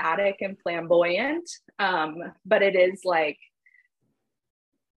dramatic and flamboyant, but it is like,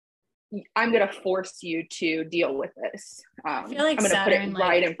 I'm gonna force you to deal with this. I feel like I'm gonna Saturn, put it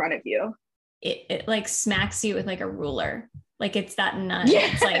right in front of you. It like smacks you with like a ruler. Like it's that nut.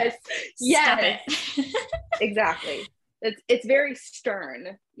 Yes. It's like, stop it. Exactly. It's very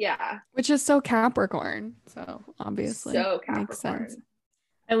stern. Yeah. Which is so Capricorn. So obviously so Capricorn. Makes sense.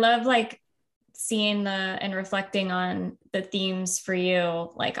 I love like seeing and reflecting on the themes for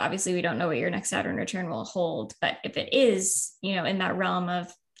you. Like obviously we don't know what your next Saturn return will hold, but if it is, in that realm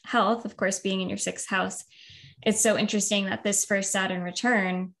of health, of course, being in your 6th house, it's so interesting that this first Saturn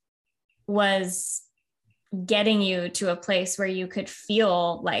return was getting you to a place where you could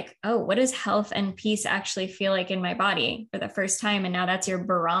feel like, oh, what does health and peace actually feel like in my body for the first time? And now that's your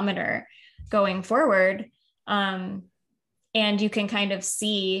barometer going forward. And you can kind of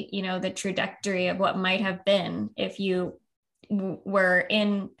see, the trajectory of what might have been if you were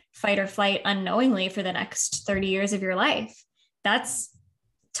in fight or flight unknowingly for the next 30 years of your life. That's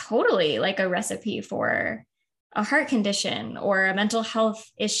totally like a recipe for a heart condition or a mental health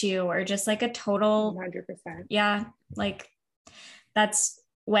issue, or just like a total 100%. Yeah. Like that's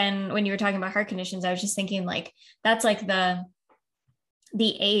when you were talking about heart conditions, I was just thinking like, that's like the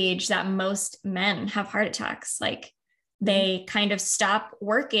age that most men have heart attacks. Like they kind of stop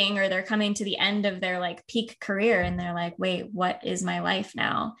working, or they're coming to the end of their like peak career, and they're like, wait, what is my life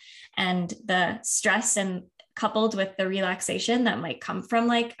now? And the stress and coupled with the relaxation that might come from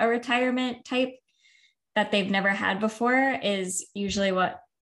like a retirement type that they've never had before is usually what,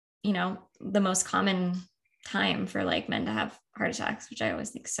 the most common time for like men to have heart attacks, which I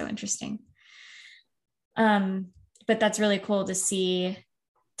always think is so interesting. But that's really cool to see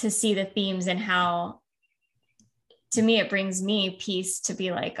the themes, and how, to me, it brings me peace to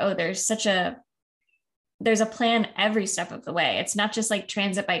be like, oh, there's a plan every step of the way. It's not just like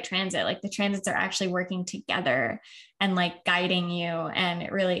transit by transit, like the transits are actually working together and like guiding you. And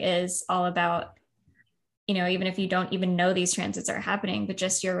it really is all about, you know, even if you don't even know these transits are happening, but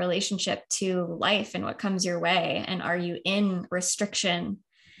just your relationship to life and what comes your way. And are you in restriction?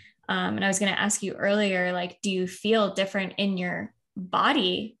 And I was going to ask you earlier, like, do you feel different in your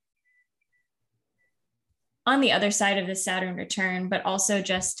body on the other side of the Saturn return, but also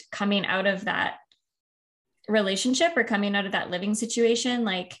just coming out of that relationship or coming out of that living situation?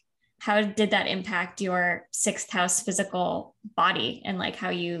 Like, how did that impact your sixth house physical body and like how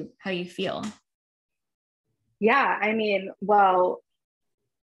you feel? Yeah, I mean, well,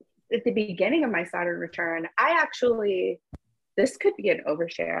 at the beginning of my Saturn return, I actually, this could be an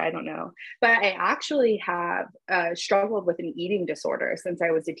overshare, I don't know, but I actually have struggled with an eating disorder since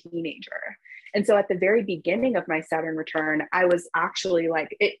I was a teenager. And so at the very beginning of my Saturn return, I was actually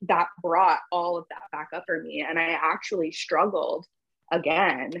like, that brought all of that back up for me. And I actually struggled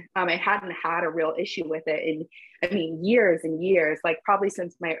again. I hadn't had a real issue with it in, I mean, years and years, like probably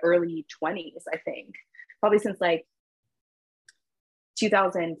since my early 20s, I think. Probably since like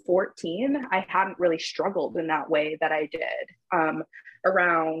 2014, I hadn't really struggled in that way that I did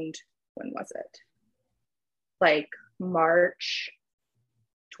around, when was it? Like March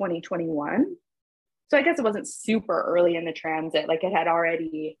 2021. So I guess it wasn't super early in the transit. Like it had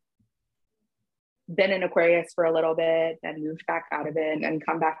already been in Aquarius for a little bit, then moved back out of it and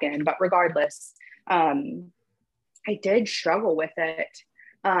come back in. But regardless, I did struggle with it.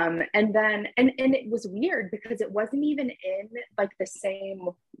 And then it was weird because it wasn't even in like the same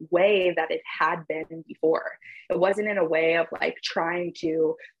way that it had been before. It wasn't in a way of like trying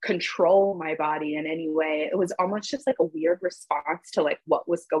to control my body in any way. It was almost just like a weird response to like what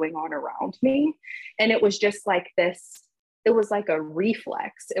was going on around me. And it was just like this, it was like a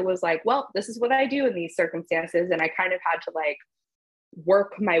reflex. It was like, well, this is what I do in these circumstances. And I kind of had to like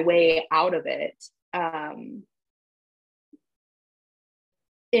work my way out of it.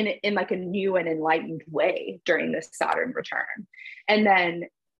 In like a new and enlightened way during this Saturn return. And then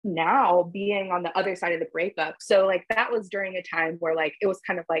now being on the other side of the breakup. So like that was during a time where like it was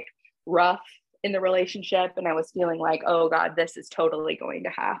kind of like rough in the relationship. And I was feeling like, oh God, this is totally going to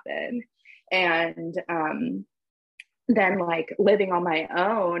happen. And then like living on my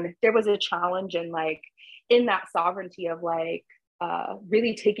own, there was a challenge in like in that sovereignty of like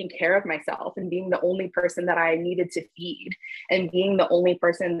really taking care of myself and being the only person that I needed to feed and being the only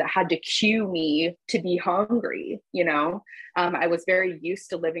person that had to cue me to be hungry, you know. I was very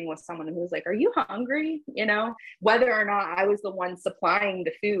used to living with someone who was like, are you hungry? You know, whether or not I was the one supplying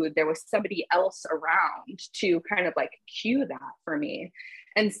the food, there was somebody else around to kind of like cue that for me.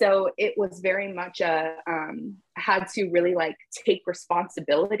 And so it was very much had to really like take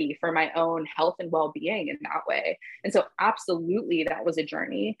responsibility for my own health and well-being in that way. And so absolutely that was a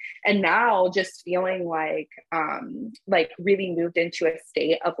journey. And now just feeling like really moved into a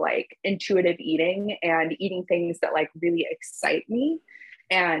state of like intuitive eating and eating things that like really excite me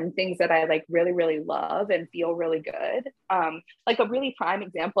and things that I like really, really love and feel really good. Like a really prime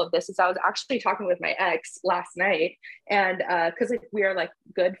example of this is I was actually talking with my ex last night, and because like, we are like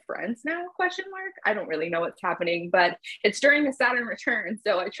good friends now, question mark. I don't really know what's happening, but it's during the Saturn return,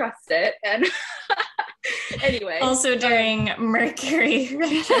 so I trust it. And anyway. Also during Mercury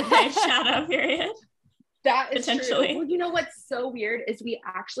retrograde shadow period. That is true. Well, you know what's so weird is we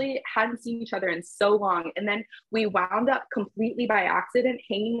actually hadn't seen each other in so long. And then we wound up completely by accident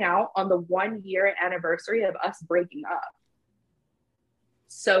hanging out on the 1 year anniversary of us breaking up.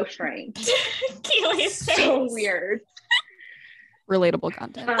 So strange. Keely's face. So weird. Relatable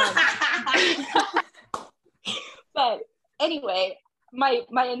content. But anyway,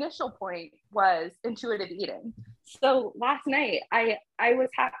 my initial point was intuitive eating. So last night I've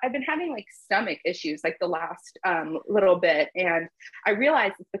been having like stomach issues like the last little bit, and I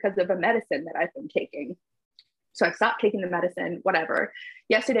realized it's because of a medicine that I've been taking. So I stopped taking the medicine, whatever.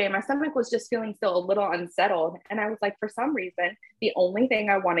 Yesterday, my stomach was just feeling still a little unsettled. And I was like, for some reason, the only thing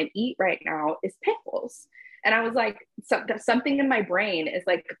I want to eat right now is pickles. And I was like, something in my brain is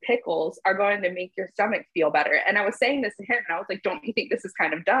like, pickles are going to make your stomach feel better. And I was saying this to him, and I was like, don't you think this is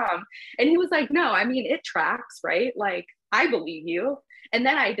kind of dumb? And he was like, no, I mean, it tracks, right? Like, I believe you. And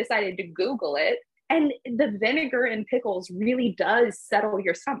then I decided to Google it. And the vinegar in pickles really does settle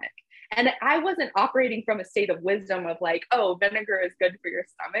your stomach. And I wasn't operating from a state of wisdom of like, oh, vinegar is good for your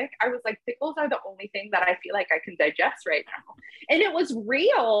stomach. I was like, pickles are the only thing that I feel like I can digest right now. And it was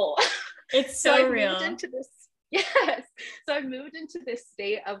real. It's so real. Moved into this, yes. So I moved into this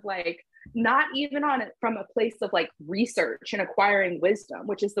state of like, not even on it from a place of like research and acquiring wisdom,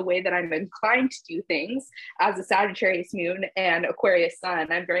 which is the way that I'm inclined to do things as a Sagittarius moon and Aquarius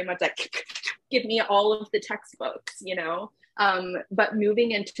sun. I'm very much like, give me all of the textbooks, you know? But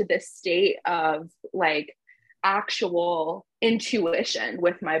moving into this state of like actual intuition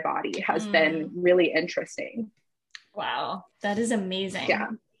with my body has been really interesting. Wow, that is amazing. Yeah.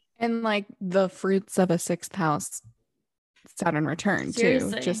 And like the fruits of a sixth house Saturn return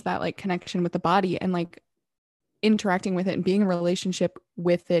Seriously. too, just that like connection with the body and like interacting with it and being in a relationship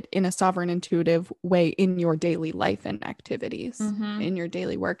with it in a sovereign intuitive way in your daily life and activities, in your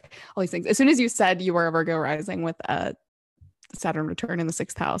daily work, all these things. As soon as you said you were a Virgo rising with a Saturn return in the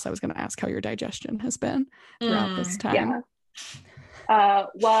sixth house, I was going to ask how your digestion has been throughout this time. Yeah.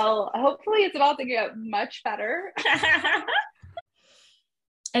 Well, hopefully it's about to get much better.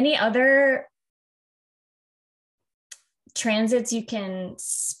 Any other transits you can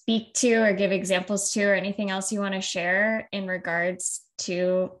speak to or give examples to, or anything else you want to share in regards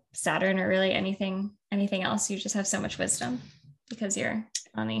to Saturn, or really anything else? You just have so much wisdom because you're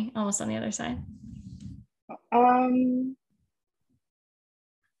almost on the other side.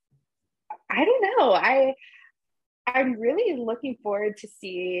 I don't know. I'm really looking forward to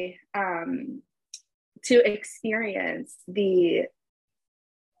see to experience the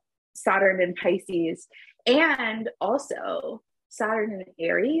Saturn in Pisces and also Saturn in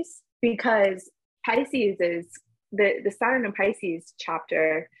Aries, because Pisces is the Saturn in Pisces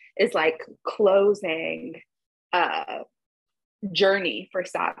chapter is like closing journey for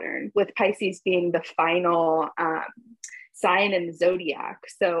Saturn, with Pisces being the final sign in the zodiac.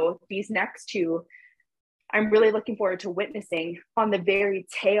 So these next two, I'm really looking forward to witnessing on the very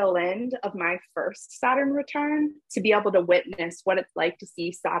tail end of my first Saturn return, to be able to witness what it's like to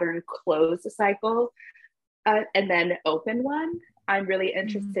see Saturn close a cycle and then open one. I'm really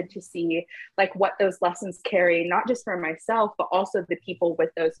interested to see like what those lessons carry, not just for myself, but also the people with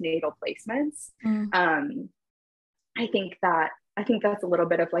those natal placements. I think that's a little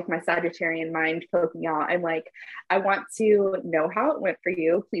bit of like my Sagittarian mind poking out. I'm like, I want to know how it went for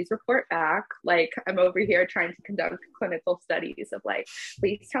you. Please report back. Like, I'm over here trying to conduct clinical studies of like,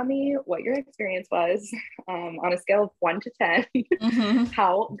 please tell me what your experience was on a scale of 1 to 10.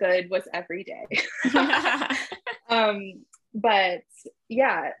 How good was every day? But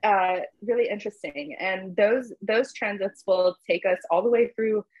yeah, really interesting. And those transits will take us all the way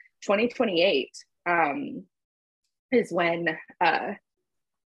through 2028. Is when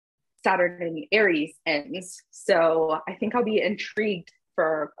Saturn in Aries ends. So I think I'll be intrigued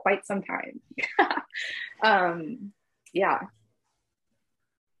for quite some time. Yeah.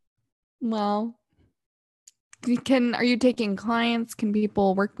 Well, are you taking clients? Can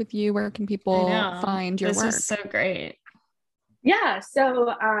people work with you? Where can people find your work? This is so great. Yeah.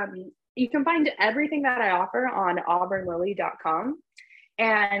 So you can find everything that I offer on auburnlily.com.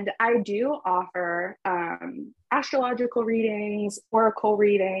 And I do offer astrological readings, oracle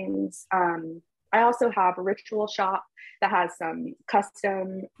readings. I also have a ritual shop that has some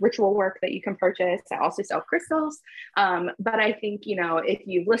custom ritual work that you can purchase. I also sell crystals. But I think, if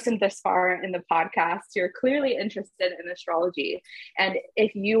you've listened this far in the podcast, you're clearly interested in astrology. And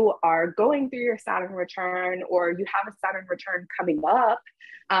if you are going through your Saturn return, or you have a Saturn return coming up,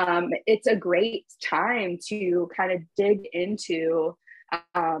 it's a great time to kind of dig into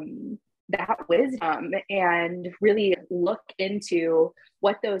that wisdom and really look into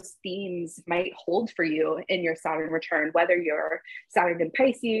what those themes might hold for you in your Saturn return, whether you're Saturn in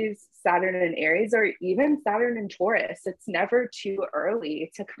Pisces, Saturn in Aries, or even Saturn in Taurus. It's never too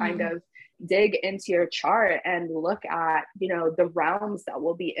early to kind of dig into your chart and look at, the realms that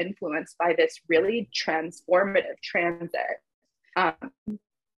will be influenced by this really transformative transit.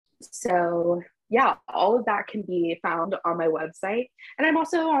 So yeah, all of that can be found on my website. And I'm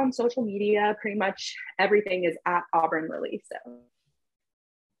also on social media. Pretty much everything is at Auburn Lily. So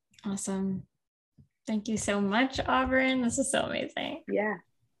awesome. Thank you so much, Auburn. This is so amazing. Yeah.